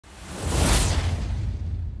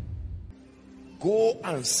go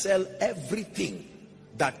and sell everything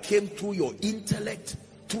that came through your intellect,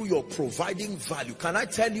 through your providing value. Can I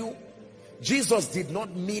tell you, Jesus did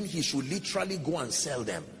not mean he should literally go and sell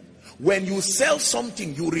them. When you sell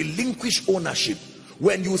something, you relinquish ownership.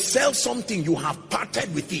 When you sell something, you have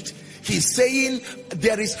parted with it. He's saying,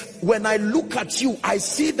 when I look at you, I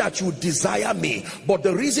see that you desire me, but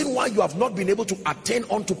the reason why you have not been able to attain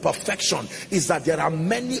unto perfection is that there are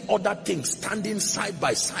many other things standing side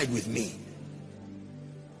by side with me.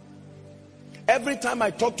 Every time I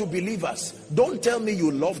talk to believers, don't tell me you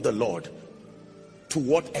love the Lord. To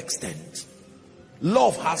what extent?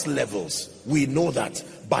 Love has levels. We know that.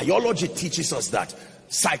 Biology teaches us that.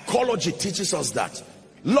 Psychology teaches us that.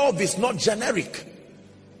 Love is not generic.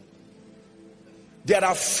 There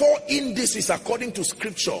are 4 indices according to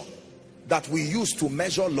scripture that we use to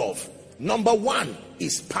measure love. Number 1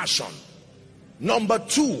 is passion. Number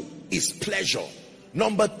 2 is pleasure.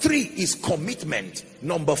 Number 3 is commitment.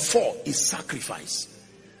 Number 4 is sacrifice.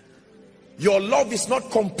 Your love is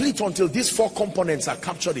not complete until these 4 components are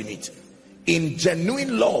captured in it. In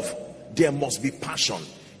genuine love, there must be passion.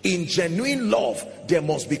 In genuine love, there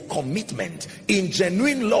must be commitment. In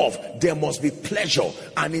genuine love, there must be pleasure.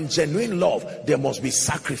 And in genuine love, there must be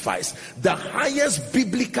sacrifice. The highest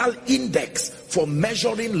biblical index for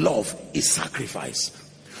measuring love is sacrifice.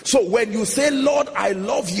 So when you say, Lord, I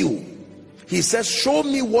love you, he says, show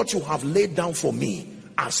me what you have laid down for me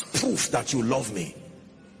as proof that you love me.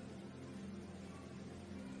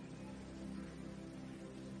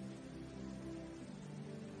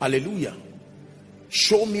 Hallelujah.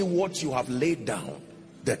 Show me what you have laid down.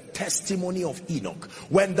 The testimony of Enoch.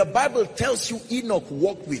 When the Bible tells you Enoch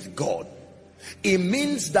walked with God, it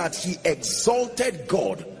means that he exalted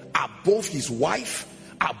God above his wife,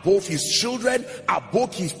 above his children,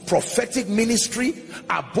 above his prophetic ministry,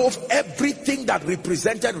 above everything that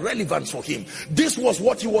represented relevance for him. This was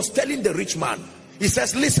what he was telling the rich man. He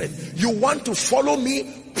says, listen, you want to follow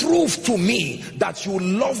me? Prove to me that you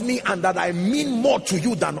love me and that I mean more to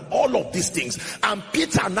you than all of these things. And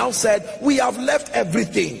Peter now said, we have left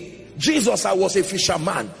everything. Jesus, I was a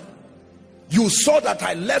fisherman. You saw that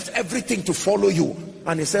I left everything to follow you.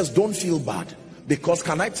 And he says, don't feel bad. Because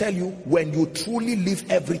can I tell you, when you truly leave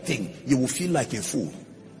everything, you will feel like a fool.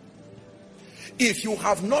 If you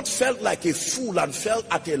have not felt like a fool and felt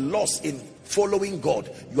at a loss in following God,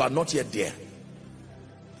 you are not yet there.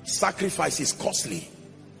 Sacrifice is costly.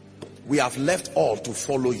 We have left all to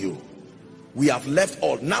follow you. We have left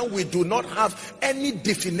all. Now we do not have any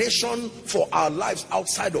definition for our lives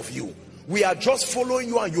outside of you. We are just following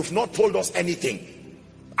you and you've not told us anything.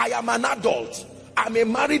 I am an adult. I'm a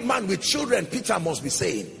married man with children, Peter must be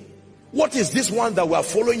saying. What is this one that we are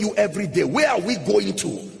following you every day? Where are we going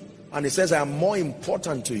to? And he says, I am more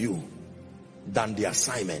important to you than the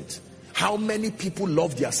assignment. How many people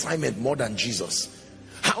love the assignment more than Jesus?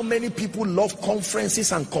 How many people love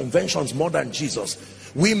conferences and conventions more than Jesus?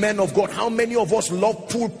 We men of God, how many of us love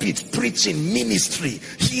pulpit, preaching, ministry,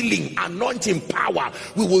 healing, anointing, power?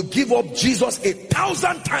 We will give up Jesus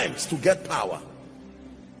 1,000 times to get power.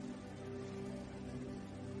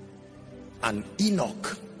 And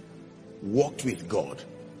Enoch walked with God.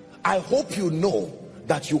 I hope you know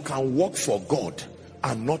that you can walk for God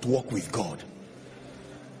and not walk with God.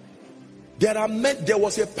 There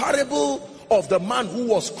was a parable of the man who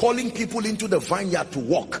was calling people into the vineyard to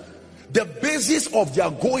work. The basis of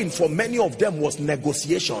their going for many of them was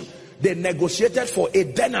negotiation. They negotiated for a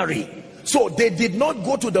denarii. So they did not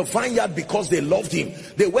go to the vineyard because they loved him.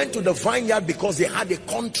 They went to the vineyard because they had a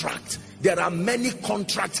contract. There are many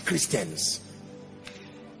contract Christians.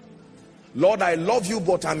 Lord, I love you,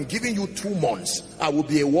 but I'm giving you 2 months. I will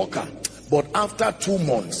be a worker. But after 2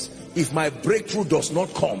 months, if my breakthrough does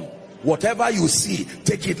not come, whatever you see,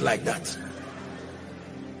 take it like that.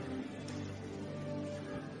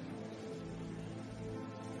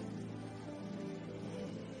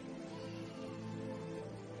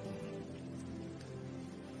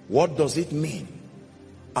 What does it mean?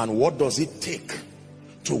 And what does it take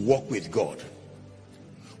to walk with God?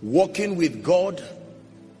 Walking with God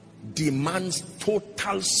demands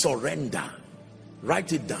total surrender.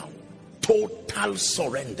 Write it down. Total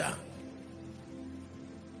surrender.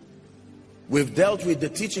 We've dealt with the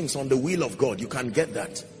teachings on the will of God. You can get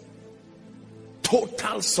that.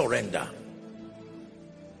 Total surrender.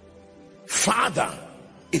 Father,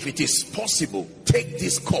 if it is possible, take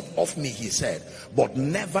this cup off me, he said. But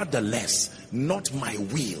nevertheless, not my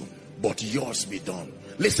will, but yours be done.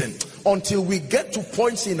 Listen, until we get to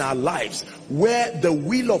points in our lives where the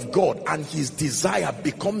will of God and his desire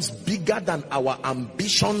becomes bigger than our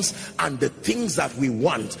ambitions and the things that we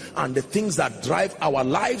want and the things that drive our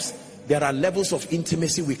lives, there are levels of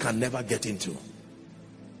intimacy we can never get into.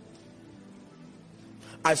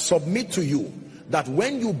 I submit to you that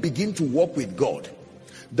when you begin to walk with God,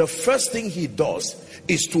 the first thing he does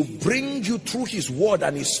is to bring you through his word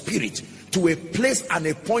and his spirit to a place and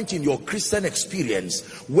a point in your Christian experience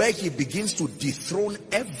where he begins to dethrone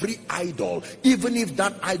every idol, even if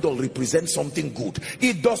that idol represents something good.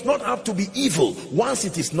 It does not have to be evil. Once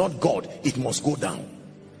it is not God, it must go down.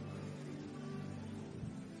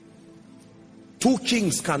 Two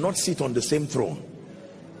kings cannot sit on the same throne.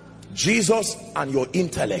 Jesus and your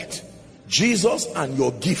intellect, Jesus and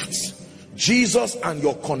your gifts, Jesus and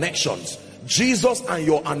your connections, Jesus and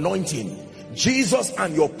your anointing, Jesus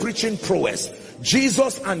and your preaching prowess,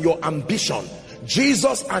 Jesus and your ambition,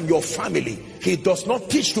 Jesus and your family. He does not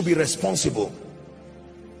teach to be responsible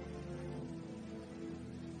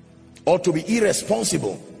or to be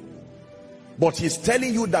irresponsible, but he's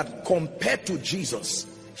telling you that compared to Jesus,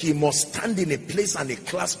 he must stand in a place and a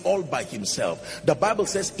class all by himself. The Bible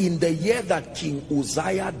says, in the year that King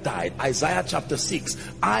Uzziah died, Isaiah chapter 6,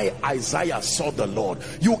 I, Isaiah, saw the Lord.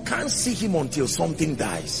 You can't see him until something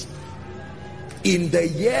dies. In the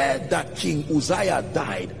year that King Uzziah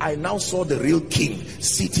died, I now saw the real king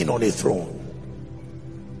sitting on a throne.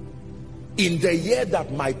 In the year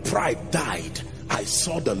that my pride died, I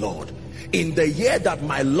saw the Lord. In the year that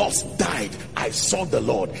my lust died, I saw the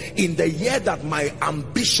Lord. In the year that my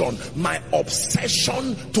ambition, my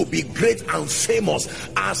obsession to be great and famous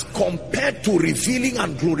as compared to revealing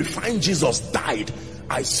and glorifying Jesus died,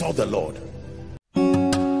 I saw the Lord.